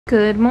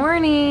Good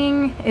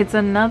morning. It's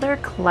another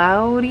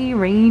cloudy,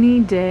 rainy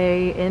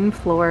day in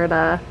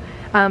Florida.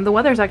 The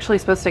weather's actually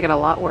supposed to get a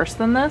lot worse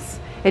than this.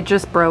 It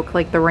just broke,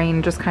 like the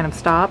rain just kind of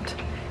stopped,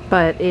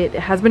 but it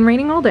has been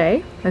raining all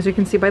day, as you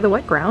can see by the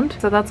wet ground.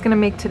 So that's gonna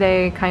make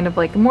today kind of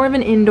like more of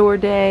an indoor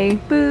day.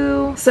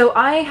 Boo. So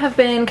I have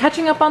been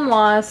catching up on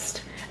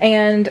Lost,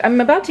 and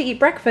I'm about to eat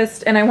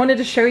breakfast, and I wanted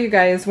to show you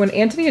guys when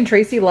Anthony and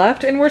Tracy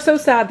left, and we're so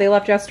sad they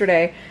left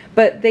yesterday,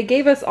 but they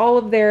gave us all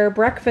of their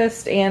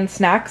breakfast and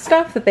snack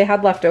stuff that they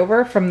had left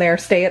over from their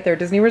stay at their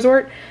Disney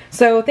resort.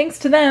 So thanks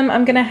to them,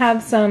 I'm gonna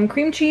have some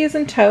cream cheese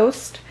and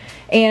toast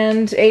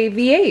and a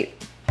V8.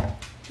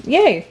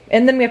 Yay!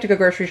 And then we have to go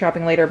grocery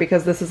shopping later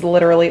because this is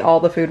literally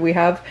all the food we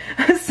have.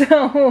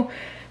 So,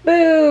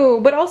 boo!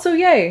 But also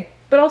yay!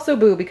 But also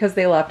boo because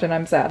they left and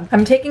I'm sad.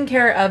 I'm taking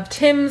care of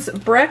Tim's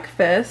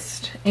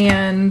breakfast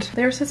and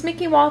there's his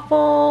Mickey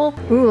waffle.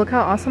 Ooh, look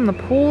how awesome the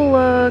pool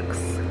looks.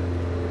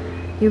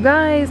 You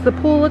guys, the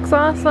pool looks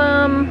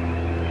awesome.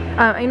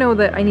 I know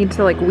that I need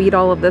to like weed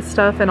all of this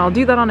stuff, and I'll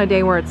do that on a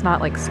day where it's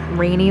not like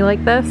rainy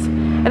like this.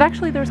 And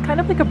actually there's kind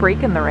of like a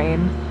break in the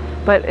rain,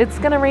 but it's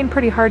gonna rain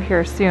pretty hard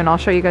here soon. I'll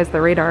show you guys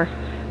the radar.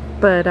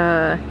 But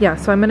yeah,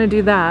 so I'm gonna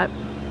do that.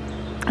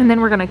 And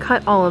then we're gonna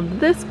cut all of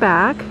this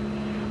back,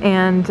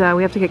 and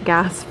we have to get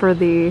gas for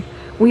the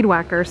weed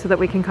whacker so that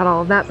we can cut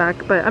all of that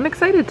back. But I'm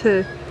excited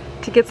to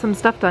get some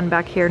stuff done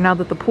back here now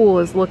that the pool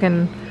is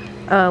looking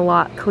a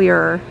lot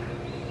clearer.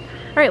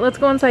 All right, let's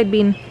go inside,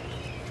 Bean.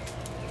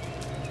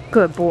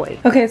 Good boy.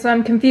 Okay, so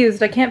I'm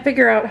confused. I can't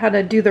figure out how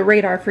to do the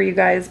radar for you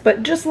guys,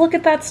 but just look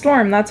at that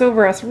storm. That's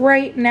over us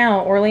right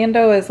now.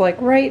 Orlando is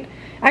like right,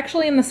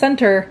 actually in the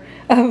center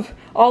of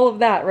all of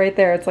that right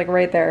there. It's like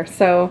right there.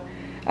 So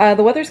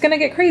the weather's gonna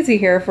get crazy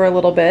here for a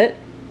little bit,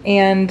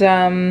 and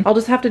I'll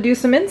just have to do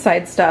some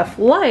inside stuff,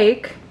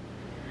 like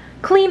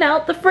clean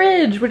out the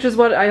fridge, which is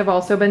what I have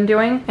also been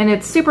doing. And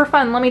it's super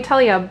fun, let me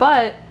tell you,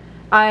 but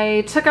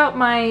I took out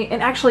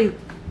and actually,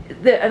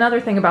 another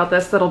thing about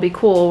this that'll be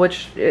cool,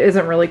 which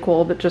isn't really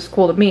cool, but just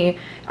cool to me,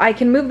 I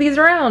can move these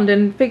around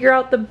and figure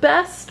out the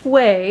best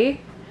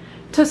way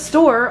to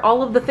store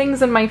all of the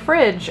things in my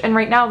fridge. And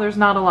right now there's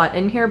not a lot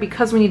in here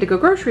because we need to go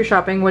grocery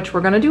shopping, which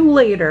we're gonna do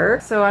later.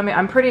 So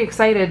I'm pretty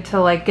excited to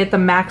like get the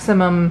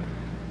maximum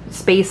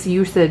space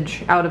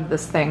usage out of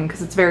this thing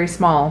because it's very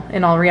small.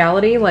 In all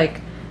reality, like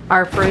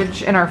our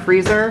fridge and our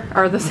freezer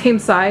are the same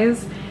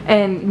size.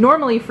 And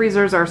normally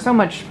freezers are so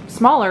much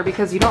smaller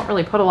because you don't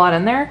really put a lot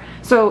in there.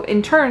 So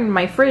in turn,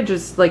 my fridge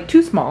is like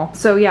too small.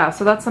 So yeah,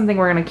 so that's something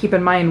we're gonna keep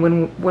in mind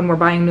when we're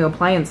buying new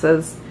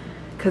appliances,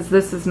 because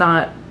this is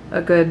not a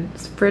good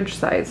fridge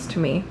size to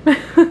me.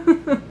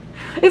 Isn't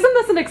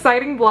this an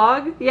exciting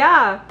vlog?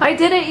 Yeah, I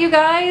did it, you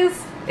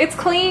guys. It's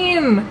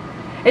clean.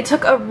 It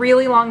took a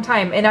really long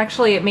time, and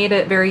actually it made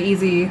it very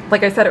easy.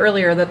 Like I said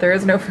earlier, that there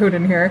is no food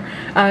in here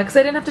because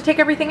I didn't have to take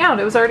everything out.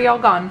 It was already all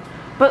gone.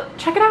 But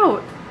check it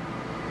out.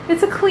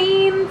 It's a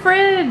clean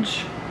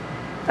fridge.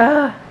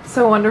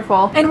 So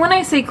wonderful. And when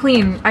I say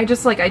clean, I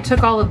just like, I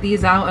took all of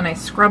these out and I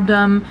scrubbed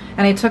them,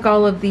 and I took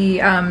all of the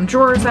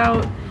drawers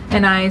out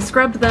and I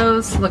scrubbed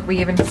those. Look, we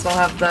even still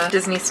have the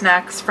Disney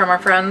snacks from our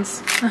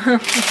friends.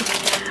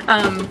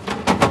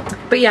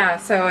 But yeah,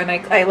 so, and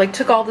I like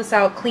took all this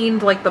out,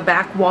 cleaned like the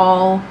back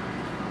wall.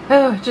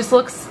 Oh, it just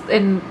looks,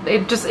 and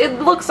it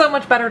looks so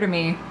much better to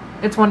me.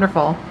 It's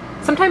wonderful.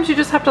 Sometimes you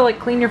just have to like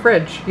clean your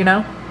fridge, you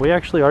know? We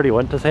actually already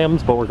went to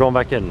Sam's, but we're going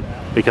back in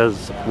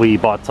because we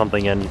bought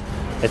something and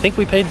I think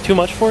we paid too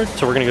much for it,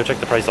 so we're gonna go check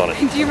the price on it.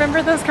 Do you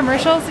remember those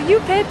commercials? You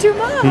paid too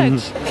much!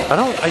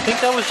 I think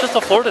that was just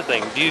a Florida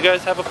thing. Do you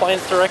guys have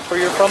Appliance Direct where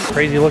you're from?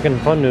 Crazy looking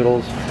fun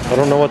noodles. I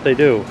don't know what they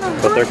do,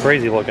 but they're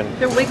crazy looking.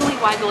 They're wiggly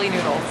waggly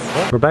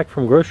noodles. We're back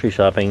from grocery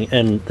shopping,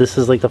 and this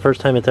is like the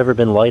first time it's ever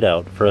been light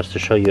out for us to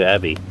show you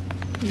Abby.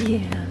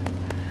 Yeah,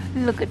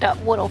 look at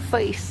that little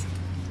face.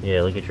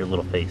 Yeah, look at your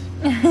little face.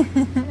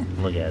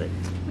 Look at it.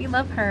 We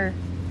love her.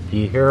 Do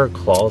you hear her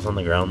claws on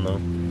the ground though?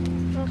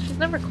 Well, she's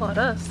never clawed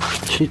us.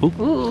 She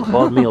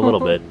clawed me a little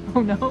bit. Oh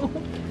no.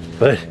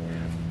 But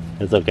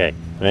it's okay,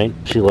 right?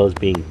 She loves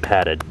being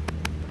patted.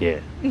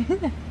 Yeah.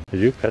 Did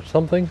you catch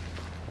something?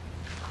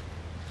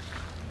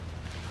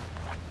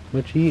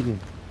 What you eating?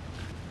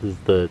 Is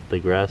the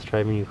grass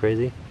driving you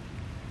crazy?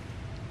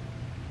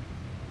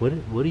 What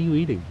are you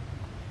eating?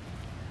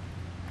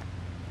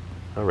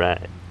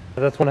 Alright.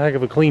 That's one heck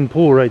of a clean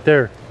pool right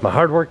there. My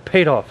hard work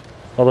paid off.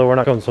 Although we're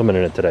not going swimming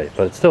in it today,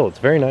 but it's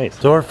very nice.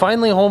 So we're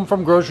finally home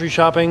from grocery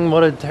shopping.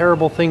 What a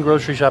terrible thing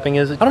grocery shopping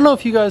is. I don't know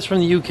if you guys from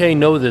the UK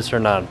know this or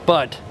not,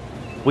 but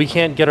we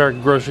can't get our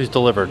groceries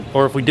delivered.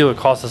 Or if we do, it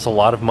costs us a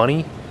lot of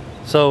money.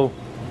 So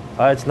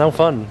it's no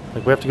fun.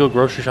 Like, we have to go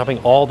grocery shopping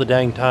all the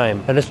dang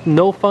time. And it's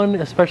no fun,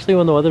 especially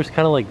when the weather's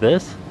kind of like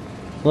this.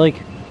 Like,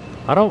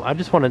 I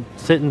just want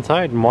to sit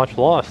inside and watch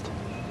Lost.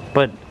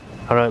 But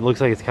I don't know, it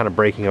looks like it's kind of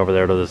breaking over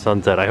there to the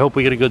sunset. I hope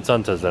we get a good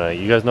sunset tonight.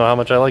 You guys know how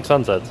much I like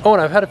sunsets. Oh,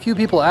 and I've had a few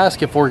people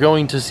ask if we're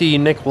going to see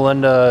Nick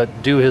Walenda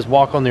do his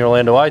walk on the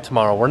Orlando Eye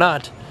tomorrow. We're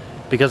not,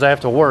 because I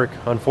have to work,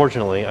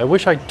 unfortunately. I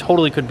wish I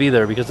totally could be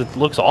there because it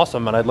looks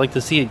awesome and I'd like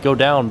to see it go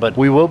down, but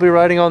we will be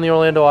riding on the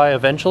Orlando Eye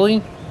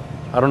eventually.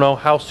 I don't know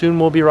how soon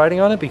we'll be riding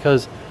on it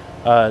because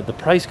the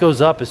price goes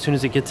up as soon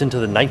as it gets into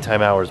the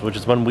nighttime hours, which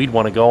is when we'd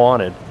want to go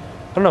on it.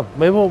 I don't know,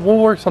 maybe we'll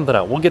work something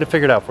out. We'll get it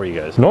figured out for you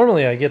guys.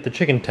 Normally I get the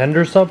chicken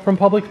tender sub from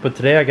Publix, but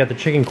today I got the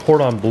chicken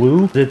cordon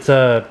bleu. It's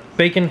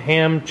bacon,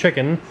 ham,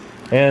 chicken,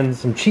 and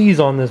some cheese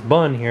on this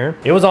bun here.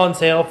 It was on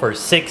sale for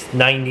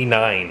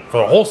 $6.99 for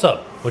the whole sub,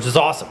 which is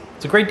awesome.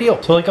 It's a great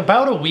deal. So like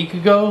about a week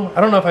ago,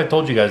 I don't know if I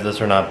told you guys this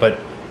or not, but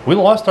we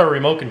lost our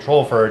remote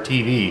control for our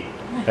TV,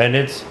 and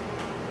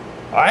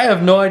I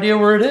have no idea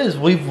where it is.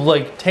 We've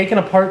like taken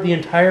apart the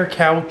entire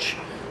couch,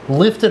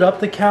 lifted up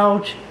the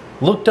couch,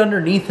 looked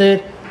underneath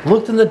it,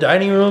 looked in the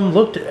dining room,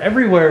 looked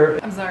everywhere.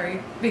 I'm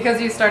sorry,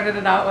 because you started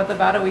it out with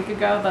about a week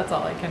ago, that's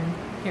all I can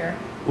hear.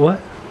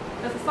 What?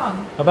 That's a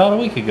song. About a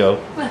week ago.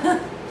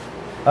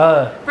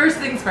 First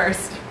things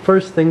first.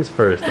 First things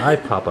first. Hi,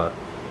 Papa.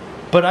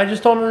 But I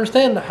just don't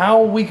understand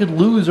how we could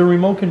lose a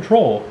remote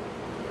control.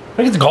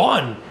 Like, it's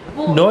gone.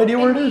 Well, no idea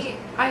where it is.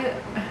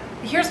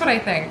 Here's what I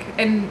think,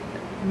 and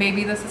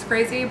maybe this is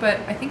crazy, but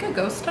I think a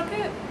ghost took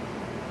it.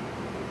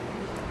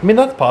 I mean,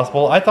 that's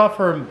possible. I thought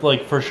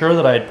for sure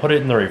that I had put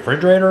it in the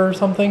refrigerator or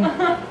something.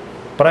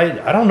 But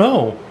I don't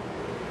know.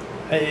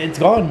 It's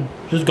gone.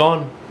 Just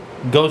gone.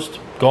 Ghost,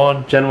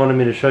 gone. Jen wanted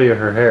me to show you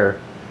her hair.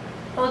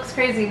 It looks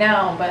crazy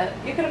now, but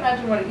you can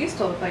imagine what it used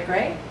to look like,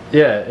 right?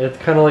 Yeah, it's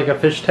kind of like a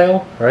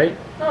fishtail, right?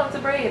 No, it's a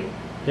braid.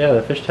 Yeah,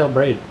 the fishtail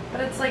braid.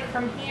 But it's like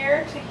from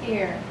here to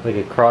here. Like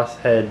a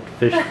crosshead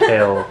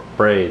fishtail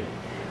braid.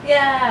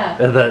 Yeah.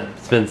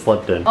 That's been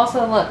slipped in.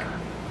 Also, look.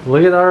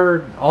 Look at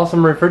our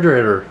awesome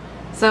refrigerator.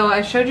 So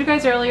I showed you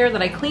guys earlier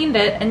that I cleaned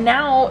it, and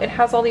now it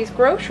has all these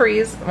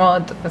groceries.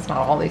 Well, it's not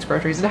all these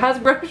groceries. It has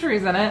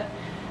groceries in it.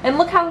 And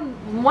look how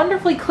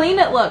wonderfully clean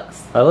it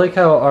looks. I like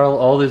how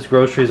all these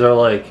groceries are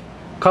like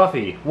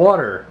coffee,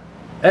 water,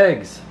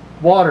 eggs,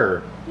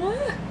 water,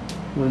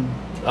 with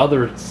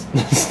other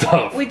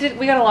stuff. We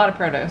got a lot of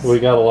produce. We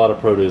got a lot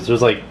of produce.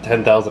 There's like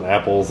 10,000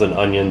 apples and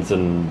onions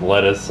and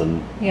lettuce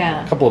and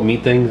yeah, a couple of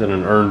meat things and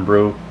an urn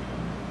brew.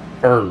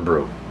 Urn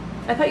brew.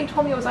 I thought you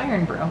told me it was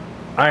iron brew.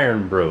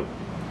 Iron brew.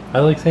 I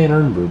like saying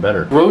urn brew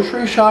better.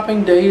 Grocery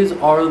shopping days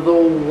are the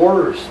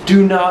worst.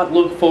 Do not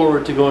look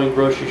forward to going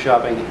grocery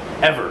shopping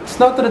ever. It's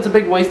not that it's a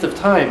big waste of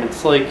time.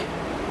 It's like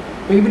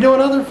we could be doing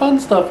other fun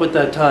stuff with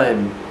that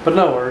time. But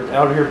no, we're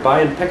out here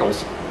buying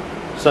pickles.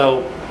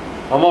 So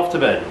I'm off to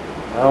bed.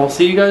 I will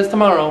see you guys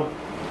tomorrow.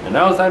 And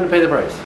now it's time to pay the price.